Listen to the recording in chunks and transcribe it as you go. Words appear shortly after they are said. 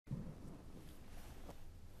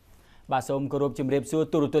បាទសូមគោរពជំរាបសួរ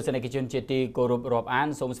ទូរទស្សនិកជនជាទីគោរពរាប់អាន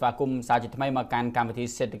សូមស្វាគមន៍សាជាថ្មីមកកាន់កម្មវិធី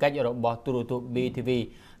សេដ្ឋកិច្ចរបស់ទូរទស្សន៍ BTV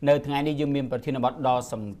នៅថ្ងៃនេះយើងមានប្រធានបទដ៏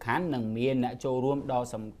សំខាន់និងមានអ្នកចូលរួមដ៏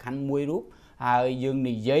សំខាន់មួយរូបហើយយើង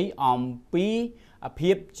និយាយអំពី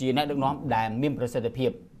ភាពជាអ្នកដឹកនាំដែលមានប្រសិទ្ធភា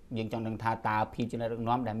ពយើងចង់ដឹងថាតើភាពជាអ្នកដឹក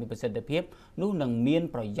នាំដែលមានប្រសិទ្ធភាពនោះនឹងមាន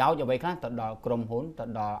ប្រយោជន៍អ្វីខ្លះទៅដល់ក្រុមហ៊ុនទៅ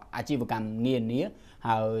ដល់អាជីវកម្មនានា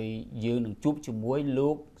ហើយយើងនឹងជួបជាមួយលោ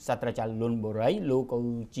កសាស្ត្រាចារ្យលុនបូរីលោកគឺ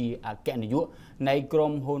ជាអគ្គនាយកនៃក្រុ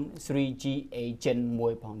មហ៊ុន 3G Agent មួ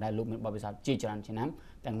យផងដែលលោកមានបទពិសោធន៍ជាច្រើនឆ្នាំ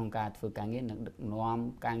ទាំងក្នុងការធ្វើការងារនិងដឹកនាំ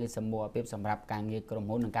ការងារសមូហភាពសម្រាប់ការងារក្រុម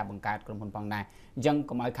ហ៊ុននិងការបង្កើតក្រុមហ៊ុនផងដែរអញ្ចឹង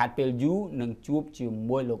កុំឲ្យខាតពេលយូរនឹងជួបជា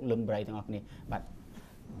មួយលោកលុនបូរីទាំងអស់គ្នាបាទ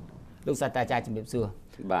លោកសាស្ត្រាចារ្យជំរាបសួរ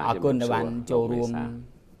អរគុណដែលបានចូលរួម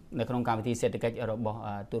នៅក្នុងកម្មវិធីសេដ្ឋកិច្ចរបស់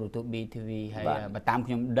ទូរទស្សន៍ BTV ហើយបើតាម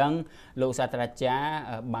ខ្ញុំដឹងលោកសាស្ត្រាចារ្យ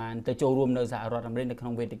បានទៅចូលរួមនៅសហរដ្ឋអាមេរិកនៅក្នុ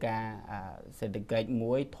ងវេទិកាសេដ្ឋកិច្ច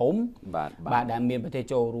មួយធំបាទដែលមានប្រទេស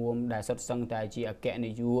ចូលរួមដែលសុទ្ធសឹងតែជាអគ្គ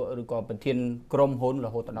នាយកឬក៏ប្រធានក្រុមហ៊ុនរ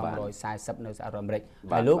ហូតដល់140នៅសហរដ្ឋអាមេរិក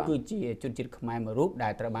ហើយលោកគឺជាជនជាតិខ្មែរមួយរូបដែ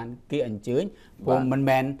លត្រូវបានគេអញ្ជើញព្រោះមិន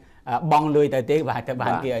មែនបងលុយទៅទេបាទទៅបា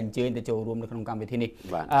នគេអញ្ជើញទៅចូលរួមនៅក្នុងកម្មវិធីនេះ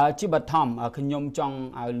ជាបឋមខ្ញុំចង់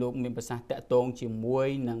ឲ្យលោកមានប្រសាសន៍តាក់ទងជាមួយ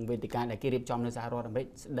នឹងវេទិកាដែលគេរៀបចំនៅសហរដ្ឋអាមេរិក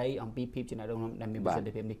ស្ដីអំពីភាពជាអ្នកដឹកនាំដែលមានប្រសិទ្ធ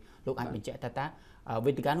ភាពនេះលោកអាចបញ្ជាក់ថា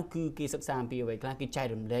វេទិកានោះគឺគេសិក្សាអំពីអ្វីខ្លះគេចែក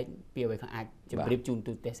រំលែកពីអ្វីខ្លះអាចជម្រាបជូន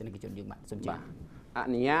ទូទស្សនិកជនយើងបាទសូមជម្រាបអ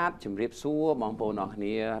នុញ្ញាតជម្រាបសួរបងប្អូនអរគ្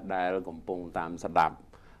នាដែលកំពុងតាមស្ដាប់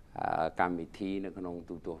កម្មវិធីនៅក្នុង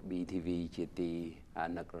ទូទស្សន៍ BTV ជាទី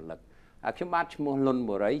នឹករលឹកខ្ញុំបាទឈ្មោះលុន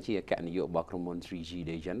បូរីជាអគ្គនាយករបស់ក្រុមហ៊ុន 3G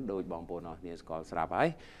Agent ដោយបងប្អូនអរគ្នាស្គាល់ស្រាប់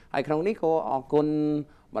ហើយក្នុងនេះក៏អរគុណ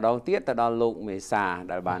ម្ដងទៀតទៅដល់លោកមេសា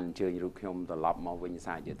ដែលបានអញ្ជើញរូបខ្ញុំត្រឡប់មកវិញ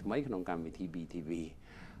សាជាថ្មីក្នុងកម្មវិធី BTV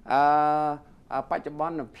បច្ចុប្ប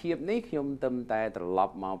ន្នភាពនេះខ្ញុំទឹមតែត្រឡ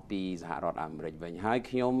ប់មកពីសហរដ្ឋអាមេរិកវិញហើយ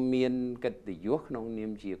ខ្ញុំមានកិត្តិយសក្នុងនា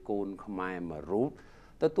មជាកូនខ្មែរមួយរូប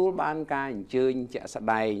ទទួលបានការអញ្ជើញជាក់ស្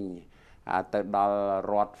ដែងទៅដល់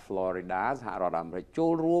រដ្ឋ Florida សហរដ្ឋអាមេរិកចូ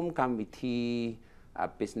លរួមកម្មវិធី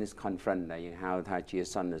Business Conference ដែលយើងហៅថាជា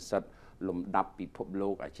សន្និសីទលំដាប់ពិភពលោ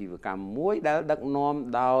កអាជីវកម្មមួយដែលដឹកនាំ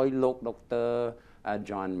ដោយលោកដុកទ័រ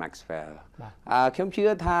John Maxwell ខ្ញុំជឿ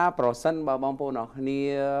ថាប្រសិនបើបងប្អូនអរគ្នា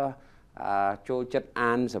ចូលចិត្ត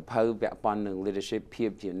អានសភៅពាក់ព័ន្ធនឹង leadership ភាព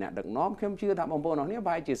ជាអ្នកដឹកនាំខ្ញុំជឿថាបងប្អូនអរគ្នា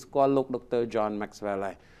ប្រហែលជាស្គាល់លោកដុកទ័រ John Maxwell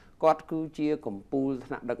ហើយគាត់គឺជាកំពូល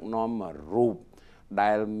ថ្នាក់ដឹកនាំមួយរូប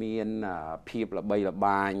ដែលមានភាពល្បីល្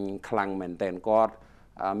បាញខ្លាំងមែនទែនគាត់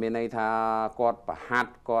មានន័យថាគាត់ប្រហា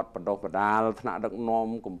ត់គាត់បដិបដាលថ្នាក់ដឹកនាំ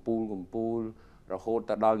កំពូលរហូត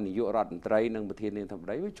ទៅដល់នាយករដ្ឋមន្ត្រីនិងប្រធានាធិប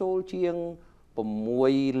តីវាចូលជាង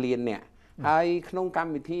6លាននាក់ហើយក្នុងកម្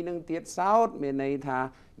មវិធីនឹងទៀតសោតមានន័យថា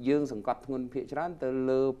យើងសង្កត់ធ្ងន់ភាគច្រើនទៅ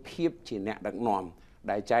លើភាពជាអ្នកដឹកនាំ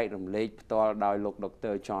ដែលចែករំលែកផ្ទាល់ដោយលោកដុក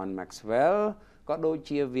ទ័រ John Maxwell ក៏ដូច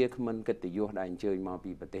ជាវាគ្មិនកិត្តិយសដែលអញ្ជើញមក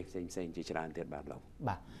ពីប្រទេសផ្សេងៗជាច្រើនទៀតបាទលោក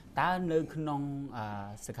បាទតើនៅក្នុង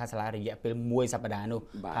សិក្ខាសាលារយៈពេល1សប្តាហ៍នោះ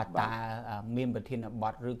ថាតើមានប្រធានប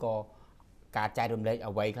ទឬក៏ការចែករំលែក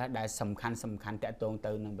អ្វីខ្លះដែលសំខាន់តាក់ទង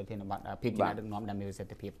ទៅនឹងប្រធានបទភាពជាអ្នកដឹកនាំដែលមានប្រសិ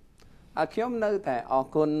ទ្ធភាពខ្ញុំនៅតែអរ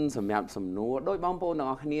គុណសម្រាប់សំណួរដោយបងប្អូនទាំង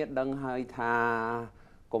អស់គ្នាដឹងហើយថា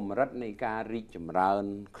កម្រិតនៃការរីកចម្រើន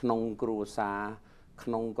ក្នុងគ្រួសារក្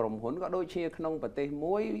នុងក្រុមហ៊ុនក៏ដូចជាក្នុងប្រទេស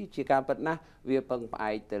មួយជាការពិតណាស់វាពឹងផ្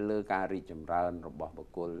អែកទៅលើការរីកចម្រើនរបស់បុ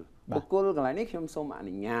គ្គលកន្លែងនេះខ្ញុំសូមអ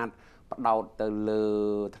នុញ្ញាតផ្ដោតទៅលើ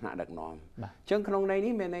ថ្នាក់ដឹកនាំអញ្ចឹងក្នុងន័យ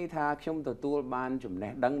នេះមានន័យថាខ្ញុំទទួលបានចំ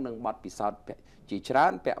ណេះដឹងនិងបទពិសោធន៍ជាច្រើ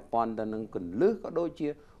នពាក់ព័ន្ធទៅនឹងគន្លឹះក៏ដូចជា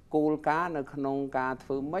គោលការណ៍នៅក្នុងការធ្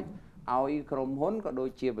វើម៉េចឲ្យក្រុមហ៊ុនក៏ដូច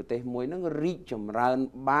ជាប្រទេសមួយនឹងរីកចម្រើន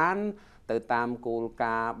បានទៅតាមគោល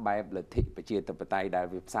ការណ៍បែបលទ្ធិប្រជាធិបតេយ្យដែល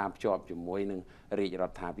វាផ្សារភ្ជាប់ជាមួយនឹងរាជរ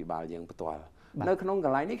ដ្ឋាភិបាលយើងផ្ទាល់នៅក្នុងក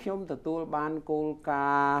ន្លែងនេះខ្ញុំទទួលបានគោលកា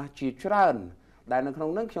រណ៍ជាច្រើនដែលនៅក្នុង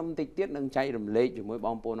នោះខ្ញុំតិចទៀតនឹងចែករំលែកជាមួយប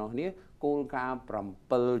ងប្អូនអរគ្នាគោលការណ៍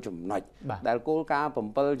7ចំណុចដែលគោលការណ៍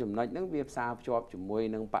7ចំណុចហ្នឹងវាផ្សារភ្ជាប់ជាមួយ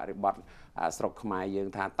នឹងបរិបទស្រុកខ្មែរយើង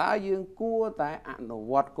ថាតើយើងគួរតែអនុ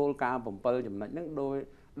វត្តគោលការណ៍7ចំណុចហ្នឹង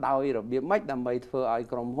ដោយរបៀបម៉េចដើម្បីធ្វើឲ្យ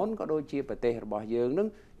ក្រុមហ៊ុនក៏ដូចជាប្រទេសរបស់យើងនឹង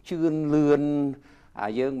ជឿនលឿន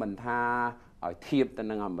យើងមិនថាឲ្យធៀបទៅ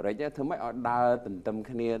នឹងអាមេរិកទេធ្វើម៉េចឲ្យដើរទន្ទឹម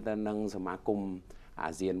គ្នាទៅនឹងសមាគមអា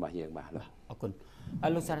ស៊ានរបស់យើងបាទអរគុណ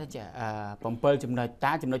លោកសាស្ត្រាចារ្យ7ចំណុច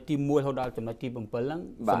តើចំណុចទី1រហូតដល់ចំណុចទី7ហ្នឹង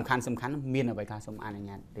សំខាន់មានអ្វីខ្លះសូមអនុញ្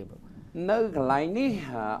ញាតរៀបនៅកន្លែងនេះ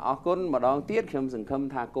អរគុណម្ដងទៀតខ្ញុំសង្ឃឹម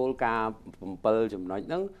ថាគោលការណ៍7ចំណុច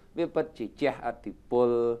ហ្នឹងវាពិតជាជះឥទ្ធិពល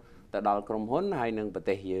ទៅដល់ក្រុមហ៊ុនហើយនិងប្រ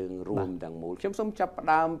ទេសយើងរួមទាំងមូលខ្ញុំសូមចាប់ផ្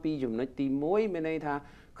ដើមពីចំណុចទី1មានន័យថា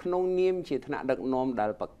ក្នុងនាមជាថ្នាក់ដឹកនាំដែ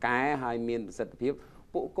លប្រកែហើយមានប្រសិទ្ធភាព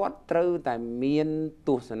ពួកគាត់ត្រូវតែមានទ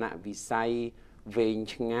ស្សនវិស័យ វែង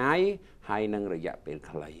ឆ្ងាយហើយនឹងរយៈពេល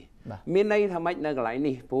ខ្លីមានន័យថាម៉េចនៅកន្លែង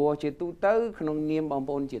នេះព្រោះជាទូទៅក្នុងនាមបង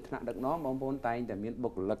ប្អូនជាថ្នាក់ដឹកនាំបងប្អូនតែងតែមានបុ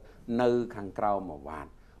គ្គលិកនៅខាងក្រៅមកវត្ត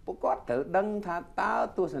ពួកគាត់ត្រូវដឹងថាតើ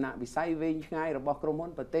ទស្សនវិស័យវែងឆ្ងាយរបស់ក្រុមហ៊ុ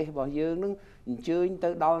នប្រទេសរបស់យើងនឹងអញ្ជើញទៅ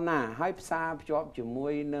ដល់ណាហើយផ្សារភ្ជាប់ជាមួ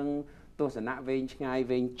យនឹងទស្សនៈវែងឆ្ងាយ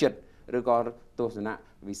វែងចិត្តឬក៏ទស្សនៈ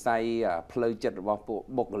វិស័យផ្លូវចិត្តរបស់ពួក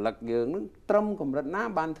បុគ្គលិកយើងនឹងត្រឹមកម្រិតណា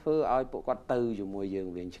បានធ្វើឲ្យពួកគាត់ទៅជាមួយយើង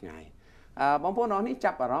វែងឆ្ងាយបងប្អូននេះ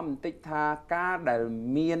ចាប់អារម្មណ៍បន្តិចថាការដែល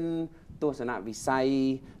មានទស្សនវិស័យ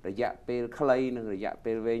រយៈពេលខ្លីនិងរយៈ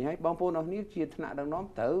ពេលវែងហើយបងប្អូននេះជាថ្នាក់ដឹកនាំ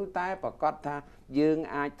ត្រូវតែប្រកាសថាយើង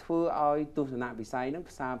អាចធ្វើឲ្យទស្សនវិស័យនឹង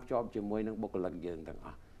ផ្សារភ្ជាប់ជាមួយនឹងបុគ្គលិកយើងទាំងអ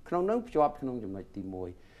ស់ក្នុងនោះភ្ជាប់ក្នុងចំណុចទី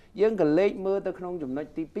1យើងក៏លេខមើលទៅក្នុងចំណុច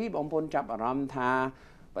ទី2បងប្អូនចាប់អារម្មណ៍ថា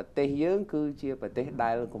ប្រទេសយើងគឺជាប្រទេស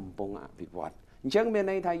ដែលកំពុងអភិវឌ្ឍអញ្ចឹងមាន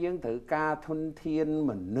ន័យថាយើងត្រូវការធនធាន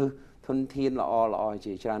មនុស្សធនធានល្អ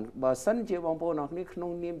ជាច្រើនបើសិនជាបងប្អូនអរគ្នាក្នុ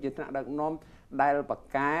ងនាមជាថ្នាក់ដឹកនាំដែលប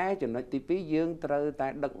កែចំណុចទី2យើងត្រូវតែ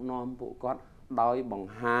ដឹកនាំពួកគាត់ដោយប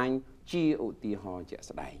ង្ហាញជាឧទាហរណ៍ជាក់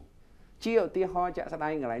ស្ដែងជាឧទាហរណ៍ជាក់ស្ដែ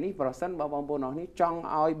ងកន្លែងនេះប្រសិនបើបងប្អូនអរគ្នាចង់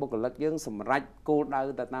ឲ្យបុគ្គលិកយើងសម្រេចគោលដៅ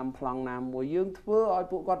ទៅតាមប្លង់ណាមួយយើងធ្វើឲ្យ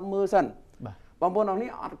ពួកគាត់មើលសិនបងប្អូនអរគ្នា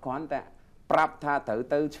អត់គ្រាន់តែប្រាប់ថាត្រូវ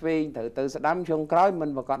ទៅឆ្វេងត្រូវទៅស្ដាំចុងក្រោយមិន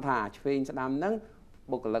ប្រកាសថាឆ្វេងស្ដាំហ្នឹង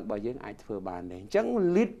បុគ្គលិករបស់យើងអាចធ្វើបានទេអញ្ចឹង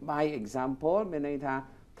lead by example មានន័យថា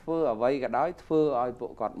ធ្វើអ្វីក៏ដោយធ្វើឲ្យពួ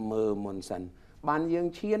កគាត់មើលមុនសិនបានយើង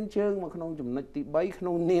ឈានជើងមកក្នុងចំណុចទី3ក្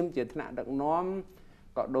នុងនាមជាថ្នាក់ដឹកនាំ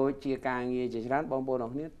ក៏ដូចជាការងារជាច្រើនបងប្អូនអ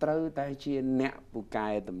រគ្នាត្រូវតែជាអ្នកពូកែ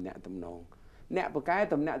តំណាក់តំណងអ្នកពូកែ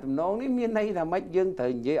តំណាក់តំណងនេះមានន័យថាម៉េចយើងត្រូ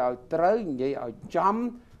វនិយាយឲ្យត្រូវនិយាយឲ្យចំ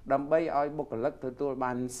ដើម្បីឲ្យបុគ្គលិកទទួល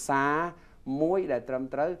បានសារមួយដែលត្រឹម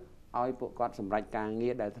ត្រូវឲ្យពួកគាត់សម្រេចការងា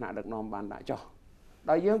រដែលថ្នាក់ដឹកនាំបានដាក់ចុះ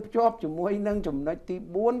ដោយយើងភ្ជាប់ជាមួយនឹងចំណុចទី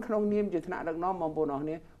4ក្នុងនាមជាថ្នាក់ដឹកនាំបងប្អូនអរគ្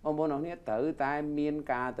នាត្រូវតែមាន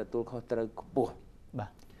ការទទួលខុសត្រូវខ្ពស់បាទ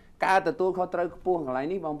ការទទួលខុសត្រូវខ្ពស់កន្លែង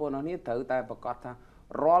នេះបងប្អូនអរគ្នាត្រូវតែប្រកាសថា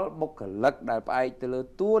រាល់បុគ្គលិកដែលផ្អែកទៅលើ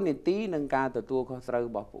តួនាទីនិងការទទួលខុសត្រូវ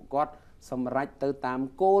របស់ពួកគាត់សម្រេចទៅតាម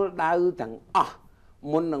គោលដៅទាំងអស់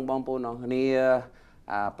មុននឹងបងប្អូនអរគ្នា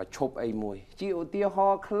ប្រឈប់អីមួយជាឧទាហ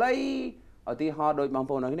រណ៍ខ្លីឧទាហរណ៍ដូចបង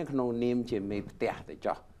ប្អូនអរគ្នាក្នុងនាមជាមេផ្ទះទៅ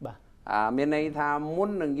ចុះបាទមានន័យថាមុន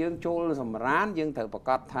នឹងយើងចូលសម្រានយើងត្រូវប្រ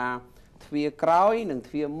កាសថាទ្វារក្រោយនិង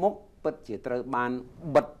ទ្វារមុខពិតជាត្រូវបាន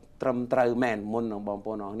បិទត្រឹមត្រូវមែនមុននឹងបងប្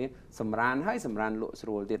អូនអរគ្នាសម្រានហើយសម្រានលក់ស្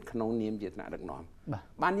រួលទៀតក្នុងនាមជាថ្នាក់ដឹកនាំ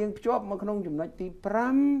បានយើងភ្ជាប់មកក្នុងចំណុចទី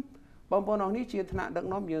5បងប្អូនអរគ្នាជាថ្នាក់ដឹក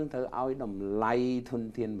នាំយើងត្រូវឲ្យតម្លៃធន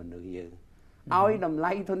ធានមនុស្សយើងឲ្យតម្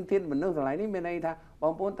លៃធនធានមនុស្សកន្លែងនេះមានន័យថាប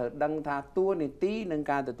ងប្អូនត្រូវដឹងថាតួនាទីនិង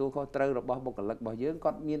ការទទួលខុសត្រូវរបស់បុគ្គលិករបស់យើង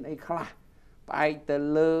គាត់មានអីខ្លះផ្អែកទៅ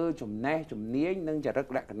លើចំណេះជំនាញនិងចរិត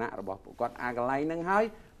លក្ខណៈរបស់ពួកគាត់កន្លែងហ្នឹងហើយ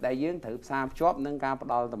ដែលយើងត្រូវផ្សារភ្ជាប់នឹងការផ្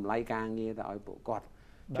ដល់តម្លៃការងារទៅឲ្យពួកគាត់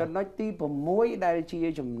ចំណុចទី6ដែលជា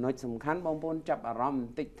ចំណុចសំខាន់បងប្អូនចាប់អារម្មណ៍ប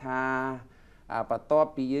ន្តិចថាបន្ទាប់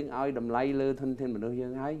ពីយើងឲ្យតម្លៃលើធនធានមនុស្សយើ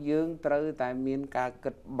ងហើយយើងត្រូវតែមានការ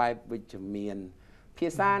គិតបែបវិជ្ជមានភា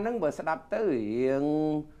សាហ្នឹងបើស្ដាប់ទៅ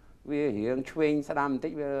វារៀងឆ្វេងស្ដាំបន្តិ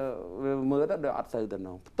ចវាមើលទៅដូចអត់សូវទៅ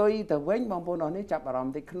នោះផ្ទុយទៅវិញបងប្អូនអរនេះចាប់អារម្ម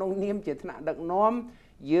ណ៍បន្តិចក្នុងនាមជាថ្នាក់ដឹកនាំ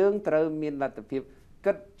យើងត្រូវមានលទ្ធភាព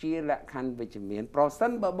គិតជាលក្ខខណ្ឌវិជ្ជមានប្រសិ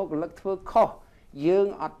នបើបុគ្គលិកធ្វើខុសយើង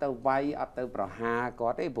អត់ទៅវាយអត់ទៅប្រហារគា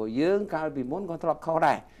ត់ទេព្រោះយើងកាលពីមុនក៏ធ្លាប់ខុស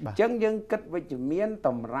ដែរអញ្ចឹងយើងគិតវិជ្ជមានត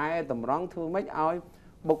ម្រែតម្រង់ធ្វើម៉េចឲ្យ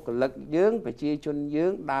បុគ្គលិកយើងប្រជាជនយើ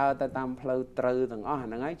ងដើរទៅតាមផ្លូវត្រូវទាំងអស់ហ្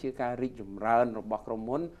នឹងហើយជាការរីកចម្រើនរបស់ក្រុម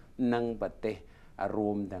ហ៊ុននិងប្រទេសរួ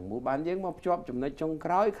មទាំងមូលបានយើងមកភ្ជាប់ចំណុចចុង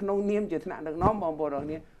ក្រោយក្នុងនាមជាថ្នាក់ដឹកនាំបងប្អូនរបស់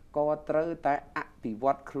គ្នាក៏ត្រូវតែអភិវ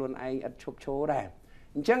ឌ្ឍខ្លួនឯងឥតឈប់ឈរដែរ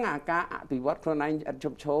អញ្ចឹងអាការអភិវឌ្ឍខ្លួនឯងឥតឈ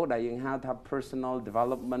ប់ឈរដែលយើងហៅថា personal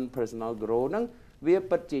development personal growth ហ្នឹងវា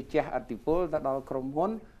ពិតជាជះឥទ្ធិពលទៅដល់ក្រុមហ៊ុ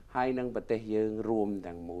នហើយនិងប្រទេសយើងរួម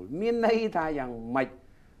ទាំងមូលមានន័យថាយ៉ាងម៉េច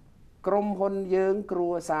ក្រុមហ៊ុនយើងគ្រួ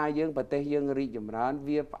សារយើងប្រទេសយើងរីកចម្រើន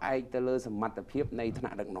វាផ្អែកទៅលើសមត្ថភាពនៃថ្នា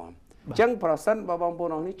ក់ដឹកនាំអញ្ចឹងប្រសិនបើបងប្អូ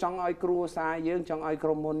ននេះចង់ឲ្យគ្រួសារយើងចង់ឲ្យក្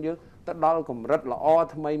រុមហ៊ុនយើងទៅដល់កម្រិតល្អ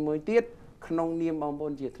ថ្មីមួយទៀតក្នុងនាមបងប្អូ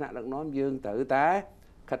នជាថ្នាក់ដឹកនាំយើងត្រូវតែ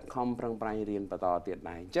ខិតខំប្រឹងប្រែងរៀនបន្តទៀត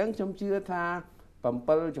ដែរអញ្ចឹងខ្ញុំជឿថា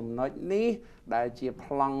7ចំណុចនេះដែលជា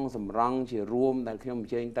ប្លង់សម្រង់ជារួមដែលខ្ញុំអ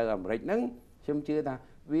ញ្ជើញទៅអាមេរិកហ្នឹងខ្ញុំជឿថា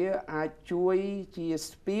វាអាចជួយជា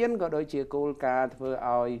ស្ពានក៏ដូចជាគោលការណ៍ធ្វើ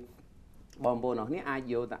ឲ្យបងប្អូនអរនេះអាច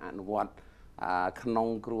យកទៅអនុវត្តក្នុង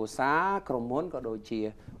គ្រួសារក្រុមហ៊ុនក៏ដូចជា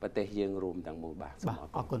ប្រទេសយើងរួមទាំងមូលបាទ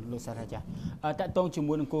អរគុណលោកសាស្ត្រាចារ្យតកតងជា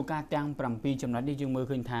មួយនឹងគោលការណ៍ទាំង7ចំណុចនេះយើងមើល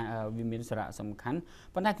ឃើញថាវាមានសារៈសំខាន់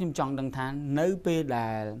ប៉ុន្តែខ្ញុំចង់ដឹងថានៅពេលដែ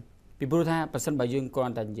លពីព្រោះថាប្រសិនបើយើងគ្រា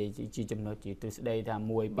ន់តែនិយាយជាចំណុចជាទ្រឹស្ដីថា1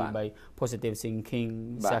 2 3 positive thinking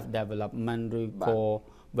self development ឬក៏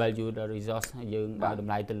value the resource យើងឲ្យត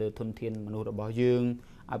ម្លៃទៅលើធនធានមនុស្សរបស់យើង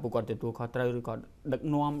ឲ្យពួកគាត់ទទួលខុសត្រូវឬក៏ដឹក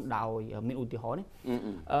នាំដោយមានឧទាហរណ៍នេះ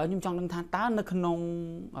ខ្ញុំចង់ដឹងថាតើនៅក្នុង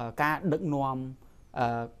ការដឹកនាំ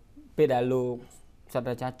ពេលដែលលោកសាស្ត្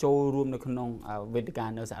រាចារ្យចូលរួមនៅក្នុងវេទិកា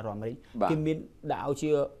នៅសហរដ្ឋអាមេរិកគេមានដាក់ឲ្យជា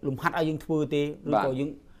លំហាត់ឲ្យយើងធ្វើទេឬក៏យើង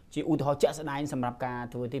ជាឧទាហរណ៍ជាក់ស្ដែងសម្រាប់ការ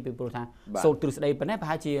ធ្វើទីពីព្រោះថាសូត្រទ្រឹស្ដីប៉ុណ្ណេះប្រ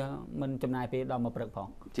ហែលជាមិនចំណាយពេលដល់មកព្រឹកផង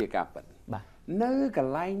ជាការពិតបាទនៅក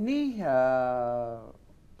ន្លែងនេះ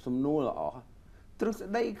សំណួរល្អទ្រឹស្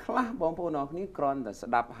ដីខ្លះបងប្អូនអរគ្នាគ្រាន់តែស្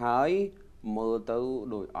ដាប់ហើយមើលទៅ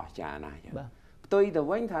ដូចអស្ចារ្យណាស់ចឹងផ្ទុយទៅ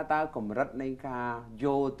វិញថាតើកម្រិតនៃការយ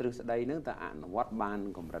កទ្រឹស្ដីនឹងតើអនុវត្តបាន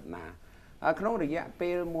កម្រិតណាក្នុងរយៈពេ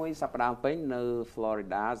លមួយសប្តាហ៍ពេញនៅ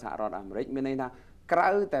Florida សហរដ្ឋអាមេរិកមានន័យថាក្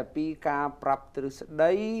រៅតែពីការប្រាប់ទ្រឹស្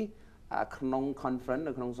ដីក្នុង conference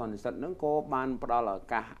នៅក្នុងសន្និសីទនឹងក៏បានផ្ដល់ឱ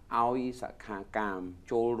កាសឲ្យសខាកាម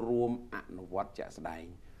ចូលរួមអនុវត្តជាក់ស្ដែង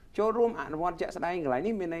ចូលរួមអនុវត្តជាក់ស្ដែងកន្លែង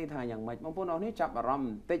នេះមានន័យថាយ៉ាងម៉េចបងប្អូនអរនេះចាប់អារម្មណ៍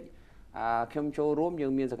បន្តិចខ្ញុំចូលរួមយើ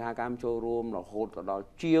ងមានសខាកាមចូលរួមរហូតដល់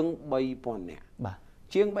ជាង 3000 នាក់បាទ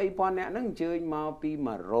ជាង 3000 នាក់ហ្នឹងអញ្ជើញមកពី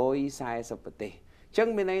140ប្រទេសចឹង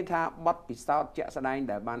មានន័យថាបទពិសោធន៍ជាក់ស្ដែង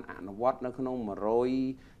ដែលបានអនុវត្តនៅក្នុង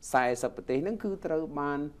140ប្រទេសហ្នឹងគឺត្រូវ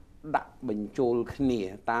បានដាក់បញ្ចូលគ្នា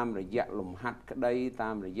តាមរយៈលំហាត់ក្តីតា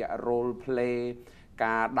មរយៈ role play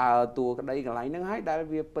ការដើរតួក្តីកន្លែងហ្នឹងហើយដែល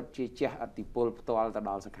វាពិតជាជះឥទ្ធិពលផ្ទាល់ទៅ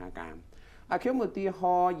ដល់សខាកាមខ្ញុំឧទាហ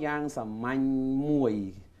រណ៍យ៉ាងសាមញ្ញមួយ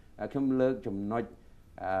ខ្ញុំលើកចំណុច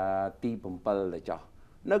ទី7ទៅចុះ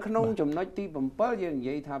នៅក្នុងចំណុចទី7យើងនិ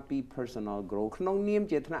យាយថាពី personal growth ក្នុងនាម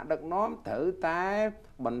ជាថ្នាក់ដឹកនាំត្រូវតែ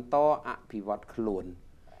បន្តអភិវឌ្ឍខ្លួន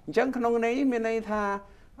អញ្ចឹងក្នុងន័យនេះមានន័យថា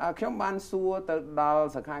ខ្ញុំបានសួរទៅដល់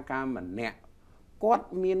សខាកាមម្នាក់គាត់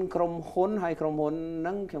មានក្រុមហ៊ុនហើយក្រុមហ៊ុនហ្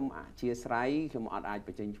នឹងខ្ញុំអធិស្ឋានខ្ញុំអត់អាចប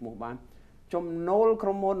ញ្ចេញឈ្មោះបានចំណូលក្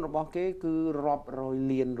រុមហ៊ុនរបស់គេគឺរាប់រយ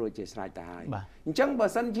លានរួចជាស្រេចទៅហើយអញ្ចឹងបើ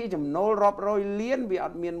សិនជាចំណូលរាប់រយលានវាអ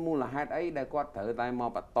ត់មានមូលហេតុអីដែលគាត់ត្រូវតែមក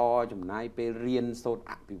បន្តចំណាយពេលរៀនសូត្រ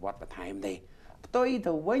អភិវឌ្ឍបន្ថែមទេផ្ទុយ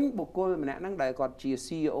ទៅវិញបុគ្គលម្នាក់ហ្នឹងដែលគាត់ជា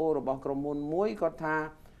CEO របស់ក្រុមហ៊ុនមួយគាត់ថា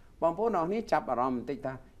បងប្អូនអរនេះចាប់អារម្មណ៍បន្តិច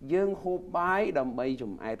ថាយើងហូបបាយដើម្បី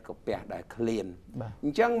ចំអែតកាពះដែលឃ្លានអ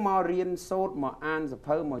ញ្ចឹងមករៀនសូត្រមកអានស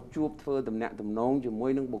ភៅមកជួបធ្វើទំនាក់ទំនងជាមួ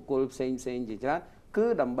យនឹងបុគ្គលផ្សេងៗជាច្រើនគឺ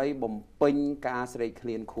ដើម្បីបំពេញការស្រេកឃ្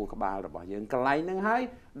លានខួរក្បាលរបស់យើងកន្លែងហ្នឹងហើយ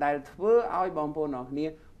ដែលធ្វើឲ្យបងប្អូនអរគ្នា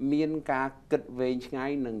មានការគិតវែងឆ្ងាយ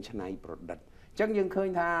និងច្នៃប្រឌិតអញ្ចឹងយើងឃើញ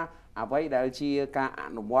ថាអ្វីដែលជាការអ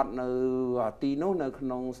នុវត្តនៅទីនោះនៅក្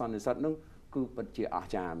នុងសន្និសីទនោះគឺពិតជាអ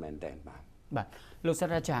ស្ចារ្យមែនទែនបាទលោកសាស្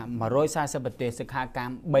ត្រាចារ្យ140ប្រទេសសិក្ខាកា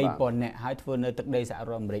ម 3000 នាក់ហើយធ្វើនៅទឹកដីសហ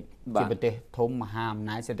រដ្ឋអាមេរិកជាប្រទេសធំមហាអំ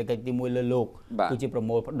ណាចសេដ្ឋកិច្ចទី1លើលោកគឺជាប្រ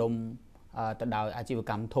មូលផ្ដុំទៅដោយអាជីវ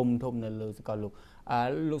កម្មធំនៅលើសកល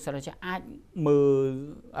លោកសាស្ត្រាចារ្យអាចមើល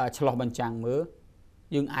ឆ្លោះបញ្ចាំងមើល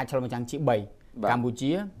យើងអាចឆ្លោះបញ្ចាំងជា3កម្ពុ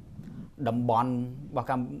ជាតំបន់របស់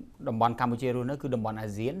តំបន់កម្ពុជារស់នៅគឺតំបន់អា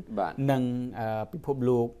ស៊ាននិងពិភព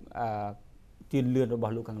លោកទៀនលឿនរប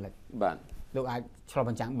ស់លោកខាងលិចបាទលោកអាចឆ្លោះ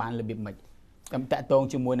បញ្ចាំងបានរបៀបម៉េចតាមតកតង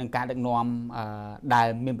ជាមួយនឹងការដឹកនាំដែល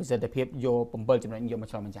មានប្រសិទ្ធភាពយក7ចំណុចយកមក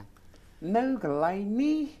ឆ្លោះបញ្ចាំងនៅកន្លែង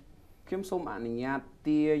នេះខ្ញុំសូមអនុញ្ញាត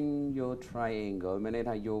ទាញយក triangle មានន័យ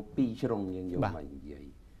ថាយក2ជ្រុងយើងយកមកនិយាយ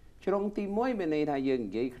ជ្រុងទី1មានន័យថាយើង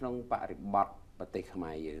និយាយក្នុងបរិបទប្រទេសខ្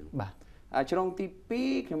មែរយើងបាទជ្រុងទី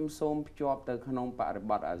2ខ្ញុំសូមភ្ជាប់ទៅក្នុងបរិ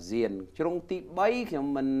បទអាស៊ានជ្រុងទី3ខ្ញុំ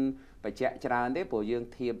មិនបញ្ជាក់ច្រើនទេព្រោះយើង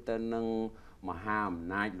ធៀបទៅនឹងមហាអំ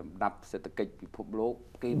ណាចលំដាប់សេដ្ឋកិច្ចពិភពលោក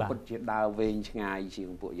គេពិតជាដើរវែងឆ្ងាយជាង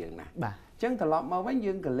ពួកយើងណាស់បាទអញ្ចឹងត្រឡប់មកវិញ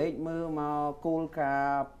យើងក៏លេចមើលមកគោលការ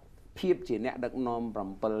ណ៍ភាពជាអ្នកដឹកនាំ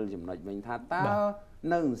7ចំណុចវិញថាតើ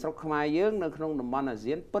នៅស្រុកខ្មែរយើងនៅក្នុងតំបន់អា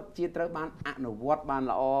ស៊ានពិតជាត្រូវបានអនុវត្តបាន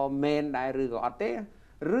ល្អមែនដែរឬក៏អត់ទេ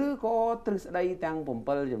ឬក៏ទ្រឹស្ដីទាំង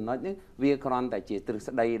7ចំណុចនេះវាគ្រាន់តែជាទ្រឹ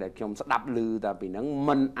ស្ដីដែលខ្ញុំស្ដាប់ឮតែពីហ្នឹង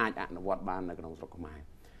មិនអាចអនុវត្តបាននៅក្នុងស្រុកខ្មែរ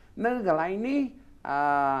នៅកន្លែងនេះ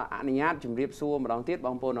អនុញ្ញាតជម្រាបសួរម្ដងទៀតប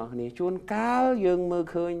ងប្អូនអរគ្នាជួនកាលយើងមើល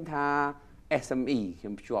ឃើញថា SME ខ្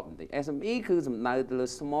ញុំភ្ជាប់បន្តិច SME គឺសំដៅទៅលើ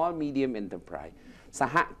Small Medium Enterprise ស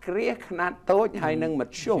ហគ្រាសខ្នាតតូចហើយនិងម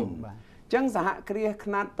ធ្យមអញ្ចឹងសហគ្រាស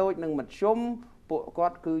ខ្នាតតូចនិងមធ្យមពួកគា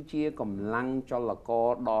ត់គឺជាកម្លាំងចលករ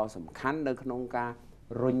ដ៏សំខាន់នៅក្នុងការ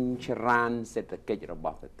រុញច្រានសេដ្ឋកិច្ចរប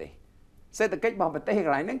ស់ប្រទេសសេដ្ឋកិច្ចរបស់ប្រទេសក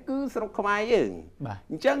ន្លែងហ្នឹងគឺស្រុកខ្មែរយើង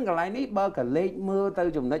អញ្ចឹងកន្លែងនេះបើក៏លេខមើលទៅ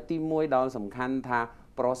ចំណុចទី1ដល់សំខាន់ថា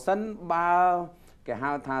ប្រសិនបើគេ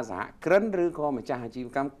ហៅថាសហគ្រិនឬក៏ម្ចាស់អាជីវ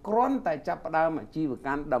កម្មគ្រាន់តែចាប់ផ្ដើមអាជីវក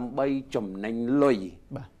ម្មដើម្បីចំណេញលុយ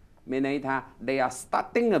បាទមានន័យថា they are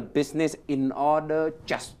starting a business in order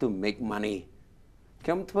just to make money ខ្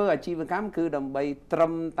ញុំធ្វើអាជីវកម្មគឺដើម្បីត្រឹ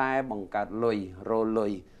មតែបង្កើតលុយរកលុ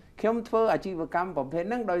យ ខ្ញុំធ្វើអាជីវកម្មប្រភេទ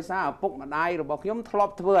ហ្នឹងដោយសារឪពុកម្ដាយរបស់ខ្ញុំធ្លា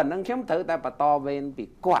ប់ធ្វើអាហ្នឹងខ្ញុំត្រូវតែបន្តវេនពី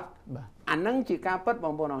គាត់អាហ្នឹងជាការពិតប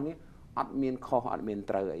ងប្អូនអរនេះអត់មានខុសអត់មាន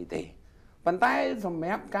ត្រូវអីទេប៉ុន្តែសម្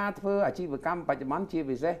រាប់ការធ្វើអាជីវកម្មបច្ចុប្បន្នជា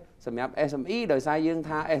ពិសេសសម្រាប់ SME ដោយសារយើង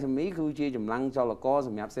ថា SME គឺជាកម្លាំងចលករស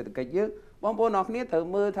ម្រាប់សេដ្ឋកិច្ចយើងបងប្អូនអរគ្នាត្រូវ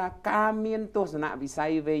មើលថាការមានទស្សនវិស័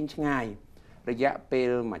យវែងឆ្ងាយរយៈពេ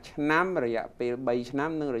ល1ឆ្នាំរយៈពេល3ឆ្នាំ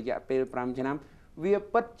និងរយៈពេល5ឆ្នាំវា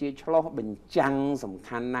ពិតជាឆ្លោះបញ្ចាំងសំ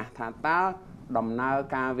ខាន់ណាស់ថាតើដំណើរ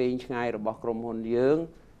ការវែងឆ្ងាយរបស់ក្រុមហ៊ុនយើង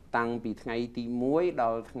តាំងពីថ្ងៃទី1ដ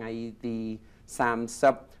ល់ថ្ងៃទី30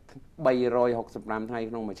 365ថ្ងៃ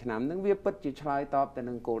ក្នុងមួយឆ្នាំនឹងវាពិតជាឆ្លើយតបទៅ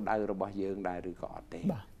នឹងគោលដៅរបស់យើងដែរឬក៏អត់ទេ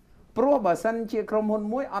ព្រោះបើសិនជាក្រុមហ៊ុន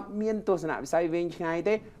មួយអត់មានទស្សនវិស័យវែងឆ្ងាយ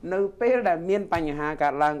ទេនៅពេលដែលមានបញ្ហាកើ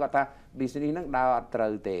តឡើងគាត់ថា business ហ្នឹងដើរអត់ត្រូ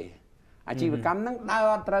វទេអាជីវកម្មហ្នឹងដើរ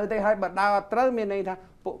អត់ត្រូវទេហើយបើដើរអត់ត្រូវមានន័យថា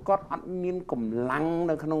ពួកគាត់អត់មានកម្លាំង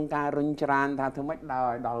នៅក្នុងការរុញច្រានថាធ្វើម៉េចដើរ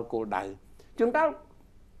ឲ្យដល់គោលដៅជួនកាល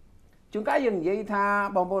យើងនិយាយថា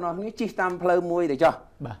បងប្អូនអរគ្នាជិះតាមផ្លូវមួយទៅចុះ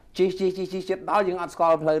ជិះចិត្តដល់យើងអត់ស្គា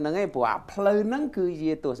ល់ផ្លូវហ្នឹងទេព្រោះអាផ្លូវហ្នឹងគឺ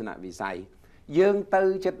ជាទស្សនវិស័យយើងទៅ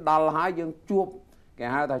ចិត្តដល់ហើយយើងជួបគេ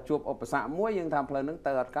ហៅថាជួបឧបសគ្គមួយយើងថាផ្លូវហ្នឹង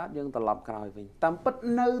ទៅអត់កើតយើងត្រឡប់ក្រោយវិញតាមពិត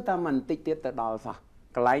នៅតែមិនតិចទៀតទៅដល់សោះ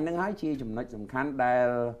កន្លែងហ្នឹងហើយជាចំណុចសំខាន់ដែល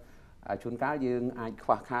ជួនកាលយើងអាចខ្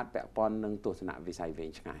វះខាតពាក់ព័ន្ធនឹងទស្សនវិស័យវែ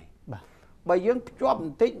ងឆ្ងាយបើយើងភ្ជាប់ប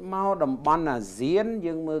ន្តិចមកតំបន់អាស៊ាន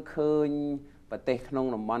យើងមើលឃើញប្រទេសក្នុង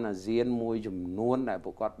តំបន់អាស៊ានមួយចំនួនដែល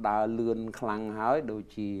ពួកគាត់ដើរលឿនខ្លាំងហើយដូច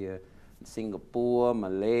ជាសិង្ហបុរី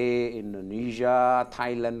ម៉ាឡេឥណ្ឌូនេស៊ីថៃ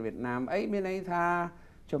ឡែនវៀតណាមអីមានន័យថា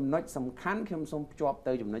ចំណុចសំខាន់ខ្ញុំសូមភ្ជាប់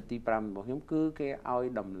ទៅចំណុចទី5របស់ខ្ញុំគឺគេឲ្យ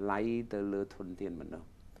តម្លៃទៅលើធនធានមនុស្ស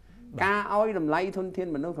ការឲ្យតម្លៃធនធាន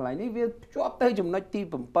មនុស្សកន្លែងនេះវាភ្ជាប់ទៅចំណុចទី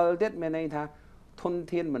7ទៀតមានន័យថាធន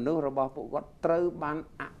ធានមនុស្សរបស់ពួកគាត់ត្រូវបាន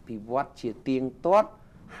អភិវឌ្ឍជាទៀងទាត់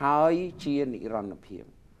ហើយជានិរន្តរភាព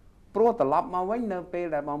ព្រោះត្រឡប់មកវិញនៅពេល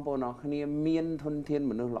ដែលបងប្អូនអរគ្នាមានធនធាន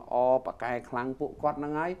មនុស្សល្អប្រកែខ្លាំងពួកគាត់ហ្នឹ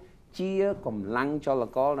ងហើយជាកម្លាំងចល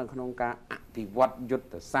ករនៅក្នុងការអភិវឌ្ឍយុទ្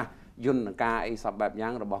ធសាស្ត្រយន្តការអីសពបែបយ៉ា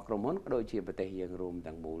ងរបស់ក្រុមហ៊ុនក៏ដូចជាប្រទេសយើងរួម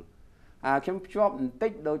ទាំងមូលខ្ញុំភ្ជាប់បន្តិ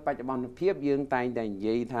ចដោយបច្ចុប្បន្នភាពយើងតែងតែនិ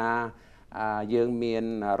យាយថាយើងមាន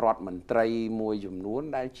រដ្ឋមន្ត្រីមួយចំនួន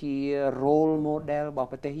ដែលជា role model របស់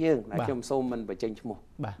ប្រទេសយើងដែលខ្ញុំសូមមិនបញ្ចេញឈ្មោះ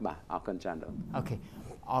បាទអរគុណច្រើនអូខេ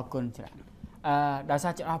អរគុណច្រើនដោយសា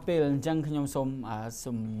រចោះពេលអញ្ចឹងខ្ញុំសូម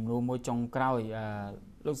សំណួរមួយចុងក្រោយ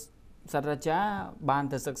លោកសាស្ត្រាចារ្យបាន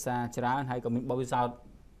ទៅសិក្សាច្រើនហើយក៏មានបទពិសោធន៍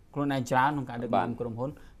ខ្លួនឯងច្រើនក្នុងការដឹកនាំក្រុមហ៊ុន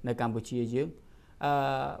នៅកម្ពុជាយើង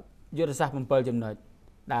យុទ្ធសាស្ត្រ7ចំណុច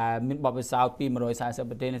ដែលមានបទពិសោធន៍ពី140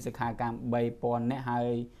ប្រទេសនៅសិក្ខាកាម 3000 នាក់ហើយ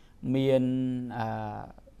មាន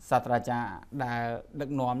សាស្ត្រាចារ្យដែលដឹក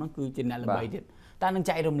នាំនោះគឺជាអ្នកល្បីទៀតតែនឹង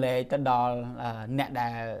ចែករំលែកទៅដល់អ្នកដែ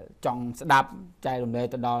លចង់ស្ដាប់ចែករំលែក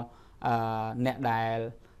ទៅដល់អ្នកដែល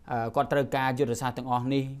គាត់ត្រូវការយុទ្ធសាស្ត្រទាំងអស់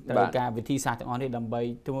នេះត្រូវការវិធីសាស្ត្រទាំងអស់នេះដើម្បី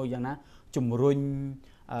ធ្វើយ៉ាងណាជំរុញ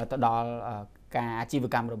ទៅដល់ការអាជីវ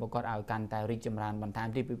កម្មរបស់គាត់ឲ្យកាន់តែរីកចម្រើនបន្ថែម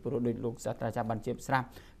ទៀតពីព្រោះដូចលោកសាស្ត្រាចារ្យបានជម្រាបស្រាប់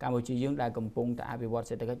កម្ពុជាយើងដែលកំពុងតែអភិវឌ្ឍ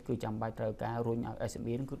សេដ្ឋកិច្ចគឺចាំបាច់ត្រូវការរុញឲ្យ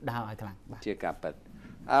SME នឹងគឺដើរឲ្យខ្លាំងបាទជាការពិត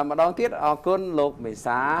ម្ដងទៀតអរគុណលោកមេ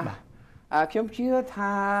សាខ្ញុំជឿ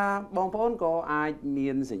ថាបងប្អូនក៏អាចមា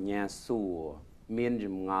នសញ្ញាសួរមានច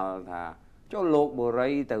ម្ងល់ថាចូលលោកបូ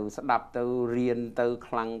រីទៅស្ដាប់ទៅរៀនទៅ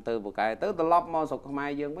ខ្លាំងទៅបកកែទៅត្រឡប់មកស្រុកខ្មែរ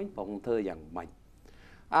យើងវិញប្រងធ្វើយ៉ាងម៉េច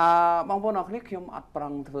បងប្អូនអរគ្នាខ្ញុំអត់ប្រឹ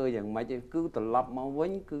ងធ្វើយ៉ាងម៉េចទេគឺត្រឡប់មកវិ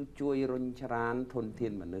ញគឺជួយរុញច្រានធនធា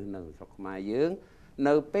នមនុស្សនៅស្រុកខ្មែរយើង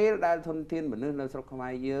នៅពេលដែលធនធានមនុស្សនៅស្រុកខ្មែ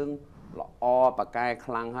រយើងល្អបកកែ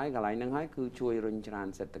ខ្លាំងហើយកន្លែងហ្នឹងហើយគឺជួយរុញច្រាន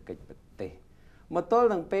សេដ្ឋកិច្ចប្រទេសមកទល់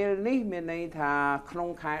នឹងពេលនេះមានន័យថាក្នុង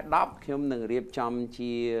ខែ10ខ្ញុំនឹងរៀបចំ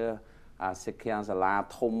ជាសិក្ខាសាលា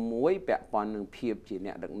ធំមួយពាក់ព័ន្ធនឹងភាពជា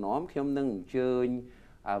អ្នកដឹកនាំខ្ញុំនឹងអញ្ជើញ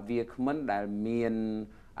វាគ្មិនដែលមាន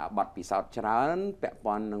បទពិសោធន៍ច្រើនពាក់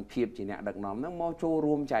ព័ន្ធនឹងភាពជាអ្នកដឹកនាំហ្នឹងមកចូល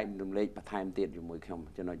រួមចែករំលែកបន្ថែមទៀតជាមួយខ្ញុំ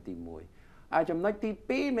ចំណុចទី1ចំណុចទី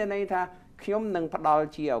2មានន័យថាខ្ញុំនឹងផ្ដល់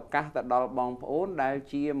ជាឱកាសទៅដល់បងប្អូនដែល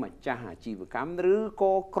ជាម្ចាស់អាជីវកម្មឬ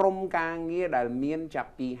ក៏ក្រុមការងារដែលមានចា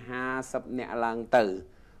ប់ពី50នាក់ឡើងទៅ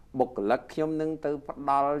បុគ្គលិកខ្ញុំនឹងទៅផ្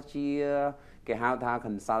ដល់ជាគេហៅថា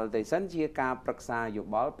consultation ជាការប្រឹក្សាយោ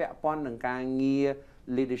បល់ពាក់ព័ន្ធនឹងការងារ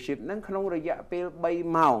leadership នឹងក្នុងរយៈពេល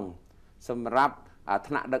3ម៉ោងសម្រាប់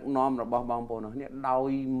ថ្នាក់ដឹកនាំរបស់បងប្អូននេះដោ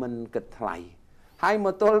យមិនគិតថ្លៃហើយម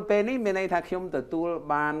កទល់ពេលនេះមានន័យថាខ្ញុំទទួល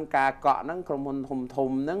បានការកក់ហ្នឹងក្រុមហ៊ុនធំ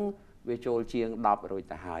ហ្នឹងវាចូលជាង10រួច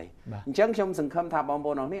ទៅហើយអញ្ចឹងខ្ញុំសង្ឃឹមថាបងប្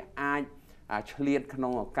អូននេះអាចឆ្លៀតក្នុ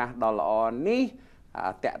ងឱកាសដ៏ល្អនេះ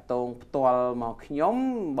តាក់ទងផ្ទាល់មកខ្ញុំ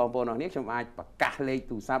បងប្អូននេះខ្ញុំអាចប្រកាសលេខ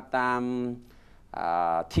ទូរស័ព្ទតាម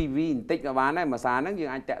TV បន្តិចក៏បានដែរមួយសារហ្នឹងយើង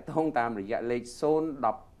អាចតាក់ទងតាមរយៈលេខ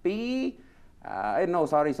012 no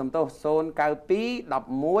sorry សំទោស092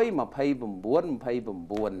 11 29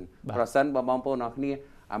 ប្រសិនបើបងប្អូនអរគ្នា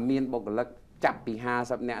មានបុគ្គលិកចាប់ពី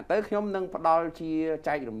50នាក់ទៅខ្ញុំនឹងផ្ដល់ជា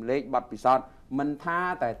ចែករំលែកបទពិសោធន៍មិនថា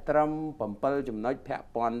តែត្រឹម7ចំណុចពាក់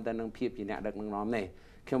ព័ន្ធទៅនឹងភាពជាអ្នកដឹកនាំនេះ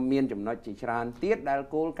ខ្ញុំមានចំណុចជាច្រើនទៀតដែល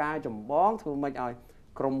គោលការណ៍ចម្បងធ្វើម៉េចឲ្យ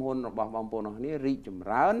ក្រុមហ៊ុនរបស់បងប្អូនអរគ្នារីកចម្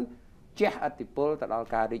រើនជះឥទ្ធិពលទៅដល់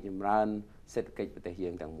ការរីកចម្រើនសេដ្ឋកិច្ចប្រទេសយើ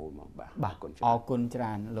ងទាំងមូលមកបាទ អរគុណច្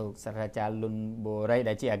រើនលោកសាស្ត្រាចារ្យលុនបូរី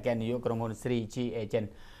ដែលជាអគ្គនាយកក្រុមហ៊ុន 3G Agent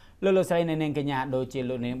លោកស្រីនៅនាងកញ្ញាដូចជា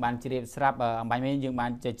លោកនាងបានជ្រាបស្រាប់អំបញ្ញមិញយើងបា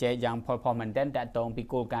នជជែកយ៉ាងផុសផុសមែនទែនតាក់ទងពី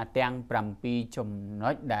គោលការណ៍ទាំង7ចំណុ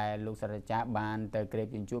ចដែលលោកសាស្ត្រាចារ្យបានទៅក្រេប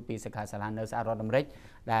ជញ្ជូនពីសិក្ខាសាលានៅសហរដ្ឋអាមេរិក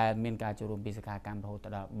ដែលមានការចូលរួមពីសិក្ខាកាមរហូត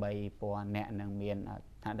ដល់ 3000 នាក់និងមាន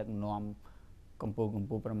ថ្នាក់ដឹកនាំកម្ពុជា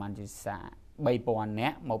ប្រមាណជា3000 នា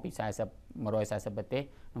ក់មកពី140ប្រទេស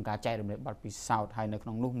ក្នុងការចែករំលែកបទពិសោធន៍ហើយនៅក្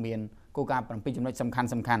នុងនោះមានគោលការណ៍7ចំណុចសំ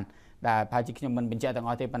ខាន់ដែលប្រហែលជាខ្ញុំមិនបញ្ជាក់ទាំង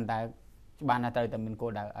អស់ទេប៉ុន្តែបានថាត្រូវតែមានគោ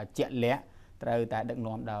លដៅជាក់លាក់ត្រូវតែដឹក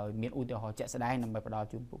នាំដោយមានឧទាហរណ៍ជាក់ស្ដែងដើម្បីផ្ដល់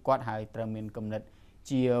ជូនពួកគាត់ហើយត្រូវមានគំនិត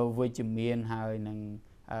ជាវិជ្ជមានហើយនឹង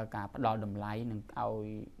ការផ្ដល់តម្លៃនឹងឲ្យ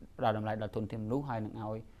ផ្ដល់តម្លៃដល់ទុនធានមនុស្សហើយនឹង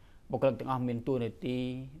ឲ្យបុគ្គលិកទាំងអស់មានតួនាទី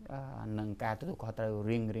នឹងការទទួលខុសត្រូវ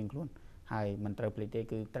រៀងខ្លួនហើយមិនត្រូវភ្លេចទេ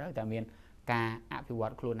គឺត្រូវតែមានការអភិវ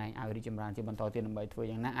ឌ្ឍខ្លួនឯងឲ្យរីកចម្រើនជាបន្តទៀតដើម្បីធ្វើ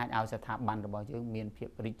យ៉ាងណាអាចឲ្យស្ថាប័នរបស់យើងមានភាព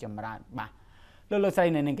រីកចម្រើនបាទលោកស្រី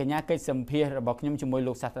នៅនឹងកញ្ញាកិច្ចសម្ភាសរបស់ខ្ញុំជាមួយ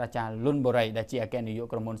លោកសាស្ត្រាចារ្យលុនបូរីដែលជាអគ្គនាយក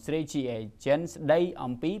ក្រុមហ៊ុន 3G Agent ស្ដី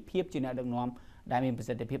អំពីភាពជាអ្នកដឹកនាំដែលមានប្រ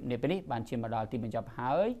សិទ្ធភាពនេះបានឈានមកដល់ទីបញ្ចប់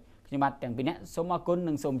ហើយខ្ញុំបាទទាំងពីរនាក់សូមអរគុណ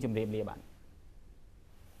និងសូមជម្រាបលាបាទ